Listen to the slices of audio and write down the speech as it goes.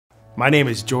My name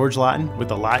is George Laughton with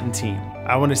the Laughton Team.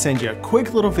 I want to send you a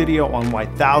quick little video on why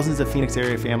thousands of Phoenix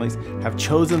area families have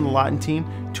chosen the Laughton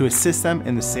Team to assist them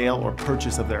in the sale or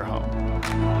purchase of their home.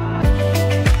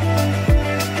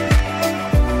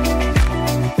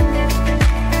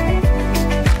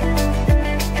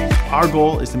 Our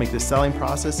goal is to make the selling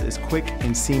process as quick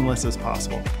and seamless as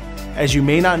possible. As you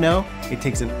may not know, it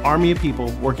takes an army of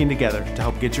people working together to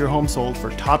help get your home sold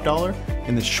for top dollar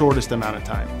in the shortest amount of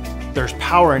time. There's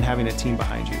power in having a team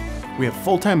behind you. We have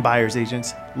full-time buyer's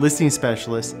agents, listing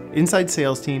specialists, inside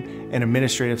sales team, and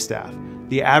administrative staff.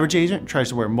 The average agent tries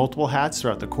to wear multiple hats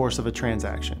throughout the course of a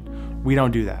transaction. We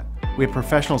don't do that. We have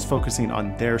professionals focusing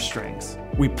on their strengths.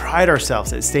 We pride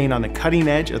ourselves at staying on the cutting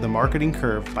edge of the marketing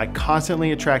curve by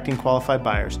constantly attracting qualified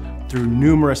buyers through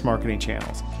numerous marketing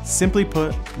channels. Simply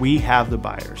put, we have the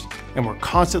buyers, and we're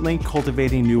constantly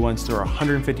cultivating new ones through our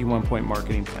 151-point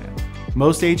marketing plan.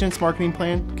 Most agents' marketing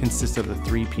plan consists of the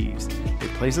 3 Ps. They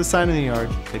place a sign in the yard,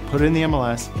 they put it in the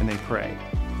MLS, and they pray.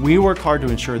 We work hard to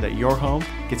ensure that your home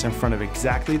gets in front of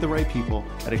exactly the right people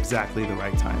at exactly the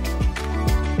right time.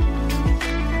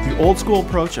 The old school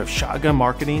approach of shotgun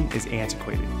marketing is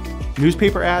antiquated.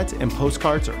 Newspaper ads and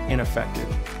postcards are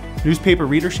ineffective. Newspaper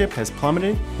readership has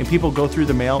plummeted and people go through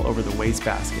the mail over the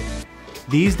wastebasket.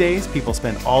 These days, people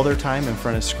spend all their time in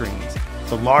front of screens.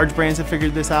 The large brands have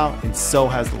figured this out, and so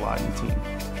has the Laughton Team.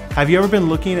 Have you ever been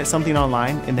looking at something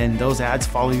online and then those ads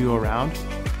follow you around?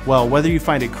 Well, whether you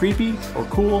find it creepy or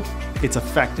cool, it's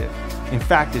effective. In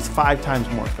fact, it's 5 times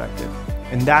more effective.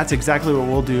 And that's exactly what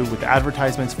we'll do with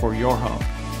advertisements for your home.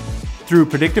 Through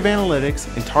predictive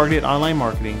analytics and targeted online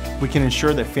marketing, we can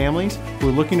ensure that families who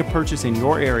are looking to purchase in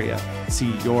your area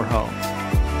see your home.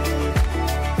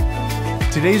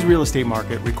 Today's real estate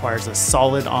market requires a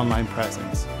solid online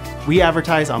presence. We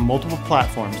advertise on multiple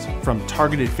platforms, from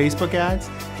targeted Facebook ads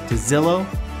to Zillow,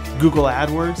 Google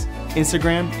AdWords,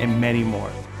 Instagram, and many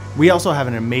more. We also have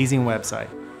an amazing website,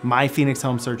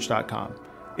 myphoenixhomesearch.com.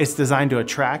 It's designed to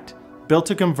attract, built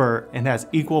to convert, and has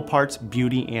equal parts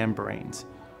beauty and brains.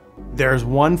 There's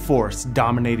one force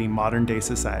dominating modern day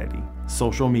society: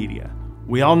 social media.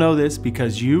 We all know this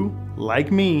because you,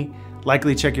 like me,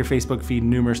 likely check your Facebook feed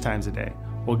numerous times a day.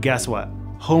 Well, guess what?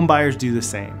 Home buyers do the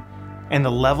same. And the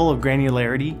level of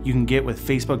granularity you can get with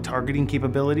Facebook targeting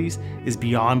capabilities is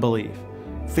beyond belief.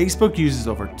 Facebook uses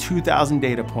over 2,000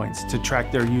 data points to track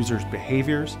their users'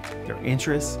 behaviors, their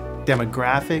interests,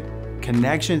 demographic,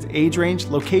 connections, age range,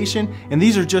 location, and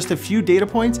these are just a few data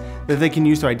points that they can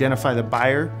use to identify the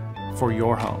buyer for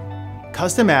your home.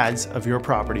 Custom ads of your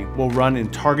property will run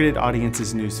in targeted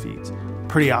audiences' news feeds.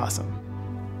 Pretty awesome.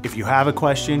 If you have a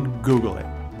question, Google it.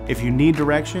 If you need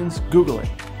directions, Google it.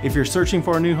 If you're searching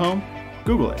for a new home,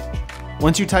 Google it.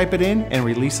 Once you type it in and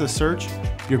release a search,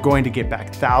 you're going to get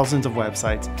back thousands of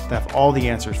websites that have all the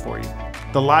answers for you.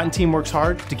 The Laughton Team works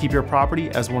hard to keep your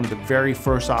property as one of the very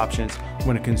first options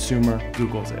when a consumer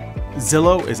Googles it.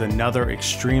 Zillow is another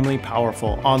extremely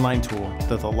powerful online tool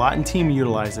that the Laughton Team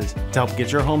utilizes to help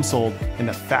get your home sold in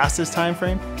the fastest time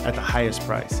frame at the highest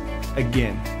price.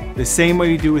 Again, the same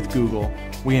way you do with Google,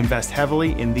 we invest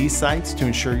heavily in these sites to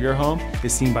ensure your home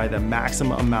is seen by the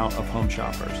maximum amount of home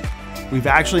shoppers. We've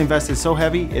actually invested so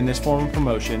heavy in this form of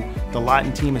promotion, the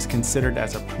Laughton Team is considered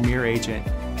as a premier agent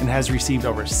and has received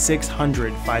over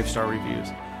 600 5-star reviews.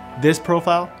 This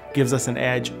profile gives us an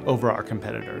edge over our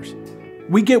competitors.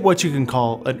 We get what you can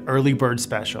call an early bird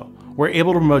special. We're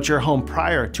able to promote your home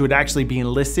prior to it actually being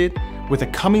listed with a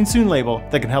coming soon label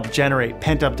that can help generate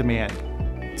pent-up demand.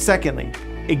 Secondly,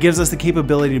 it gives us the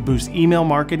capability to boost email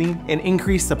marketing and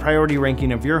increase the priority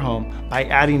ranking of your home by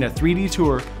adding a 3D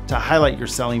tour to highlight your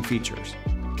selling features.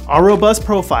 Our robust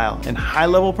profile and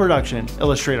high-level production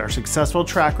illustrate our successful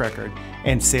track record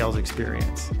and sales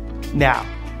experience. Now,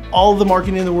 all of the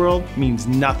marketing in the world means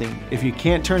nothing if you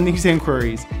can't turn these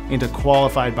inquiries into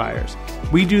qualified buyers.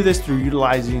 We do this through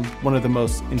utilizing one of the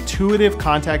most intuitive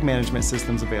contact management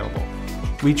systems available.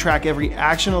 We track every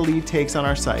action a lead takes on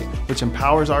our site, which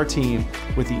empowers our team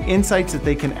with the insights that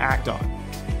they can act on.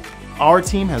 Our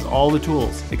team has all the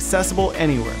tools, accessible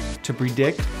anywhere, to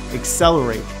predict,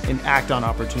 accelerate, and act on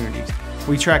opportunities.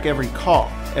 We track every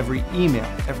call, every email,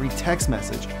 every text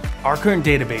message. Our current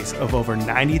database of over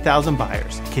 90,000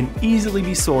 buyers can easily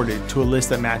be sorted to a list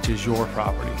that matches your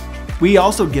property. We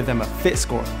also give them a fit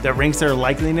score that ranks their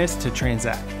likeliness to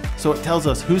transact, so it tells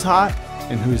us who's hot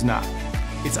and who's not.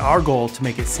 It's our goal to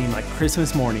make it seem like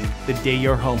Christmas morning the day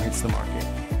your home hits the market.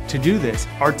 To do this,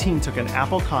 our team took an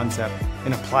Apple concept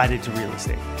and applied it to real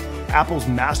estate. Apple's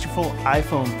masterful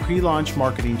iPhone pre-launch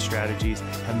marketing strategies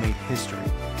have made history.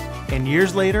 And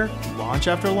years later, launch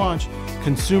after launch,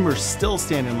 consumers still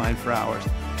stand in line for hours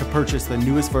to purchase the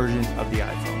newest version of the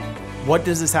iPhone. What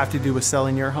does this have to do with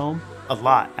selling your home? A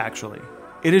lot, actually.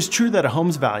 It is true that a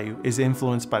home's value is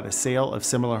influenced by the sale of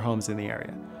similar homes in the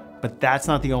area, but that's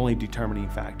not the only determining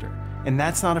factor, and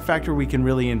that's not a factor we can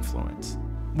really influence.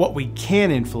 What we can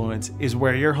influence is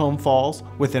where your home falls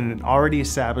within an already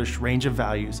established range of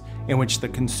values in which the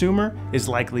consumer is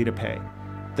likely to pay.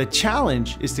 The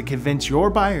challenge is to convince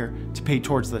your buyer to pay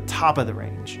towards the top of the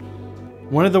range.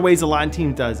 One of the ways the Laughton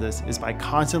Team does this is by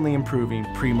constantly improving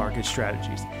pre-market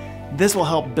strategies. This will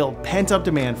help build pent-up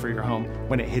demand for your home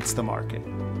when it hits the market.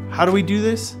 How do we do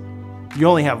this? You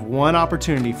only have one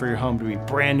opportunity for your home to be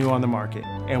brand new on the market,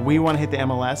 and we want to hit the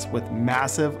MLS with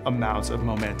massive amounts of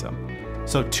momentum.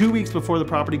 So 2 weeks before the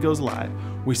property goes live,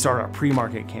 we start our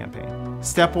pre-market campaign.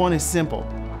 Step 1 is simple.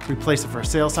 Replace a for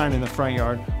sale sign in the front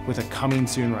yard with a coming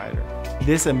soon rider.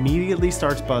 This immediately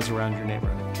starts buzz around your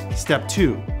neighborhood. Step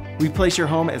 2, replace your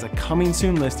home as a coming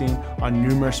soon listing on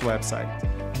numerous websites.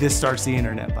 This starts the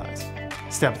internet buzz.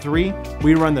 Step 3,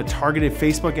 we run the targeted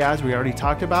Facebook ads we already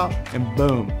talked about, and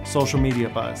boom, social media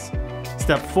buzz.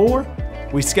 Step 4,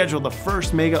 we schedule the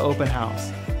first mega open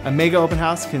house. A mega open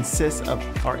house consists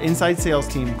of our inside sales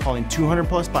team calling 200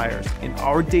 plus buyers in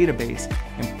our database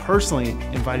and personally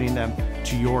inviting them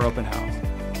to your open house.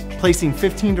 Placing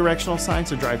 15 directional signs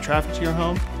to drive traffic to your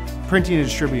home, printing and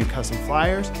distributing custom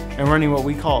flyers, and running what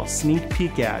we call sneak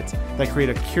peek ads that create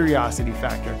a curiosity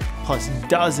factor, plus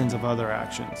dozens of other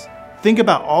actions. Think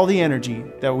about all the energy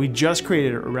that we just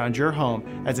created around your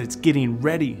home as it's getting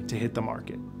ready to hit the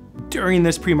market. During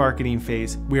this pre-marketing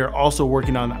phase, we are also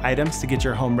working on items to get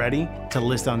your home ready to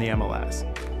list on the MLS.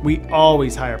 We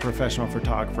always hire a professional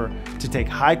photographer to take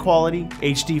high quality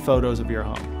HD photos of your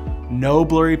home. No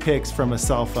blurry pics from a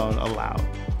cell phone allowed.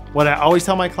 What I always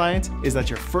tell my clients is that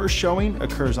your first showing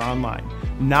occurs online,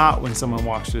 not when someone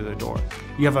walks through the door.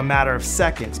 You have a matter of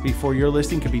seconds before your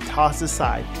listing could be tossed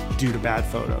aside due to bad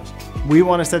photos. We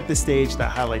want to set the stage that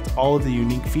highlights all of the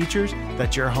unique features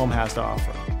that your home has to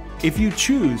offer. If you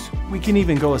choose, we can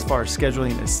even go as far as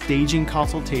scheduling a staging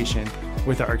consultation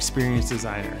with our experienced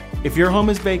designer. If your home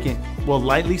is vacant, we'll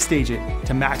lightly stage it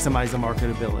to maximize the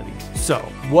marketability. So,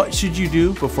 what should you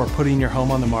do before putting your home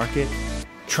on the market?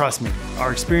 Trust me,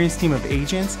 our experienced team of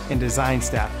agents and design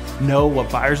staff know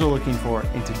what buyers are looking for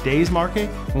in today's market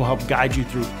and will help guide you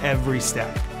through every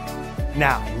step.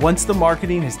 Now, once the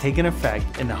marketing has taken effect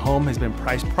and the home has been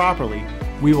priced properly,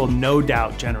 we will no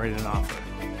doubt generate an offer.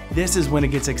 This is when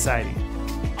it gets exciting.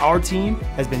 Our team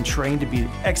has been trained to be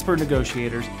expert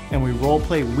negotiators, and we role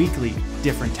play weekly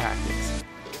different tactics.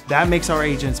 That makes our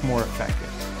agents more effective.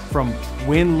 From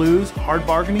win-lose hard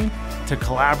bargaining to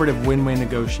collaborative win-win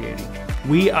negotiating.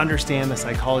 We understand the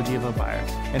psychology of a buyer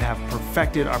and have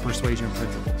perfected our persuasion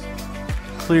principles.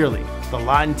 Clearly, the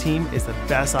Laughton Team is the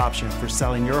best option for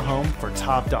selling your home for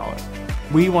top dollar.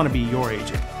 We want to be your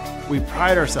agent. We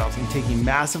pride ourselves in taking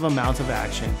massive amounts of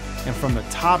action, and from the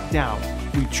top down,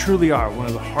 we truly are one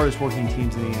of the hardest working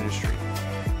teams in the industry.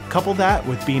 Couple that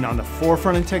with being on the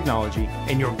forefront in technology,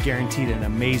 and you're guaranteed an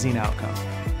amazing outcome.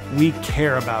 We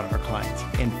care about our clients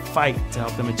and fight to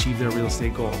help them achieve their real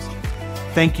estate goals.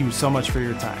 Thank you so much for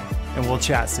your time, and we'll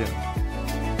chat soon.